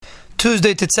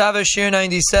Tuesday Tetzaveh, Shir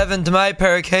 97, Dmai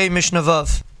Perek Hey Mishnah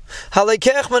Vav.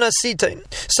 Halekech manasitain.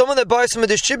 Someone that buys from a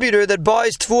distributor that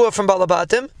buys tvua from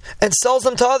Balabatim and sells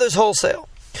them to others wholesale.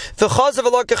 V'chazav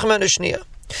alakech menishniya.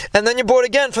 And then you bought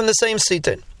again from the same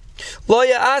sitain. Lo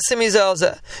ya'asim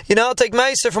izelzeh. You now take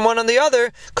meiser from one on the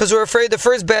other because we're afraid the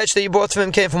first batch that you bought from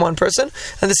him came from one person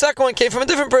and the second one came from a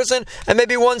different person and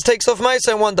maybe one takes off meiser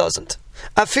and one doesn't.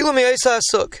 Afilu mi'esa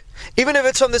asuk. Even if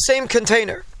it's from the same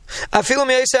container. Afilu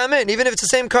mi'esa amin. Even if it's the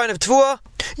same kind of tvua,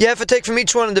 you have to take from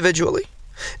each one individually.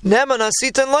 But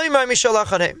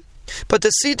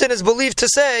the sitan is believed to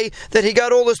say that he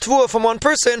got all his tvua from one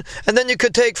person and then you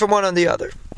could take from one on the other.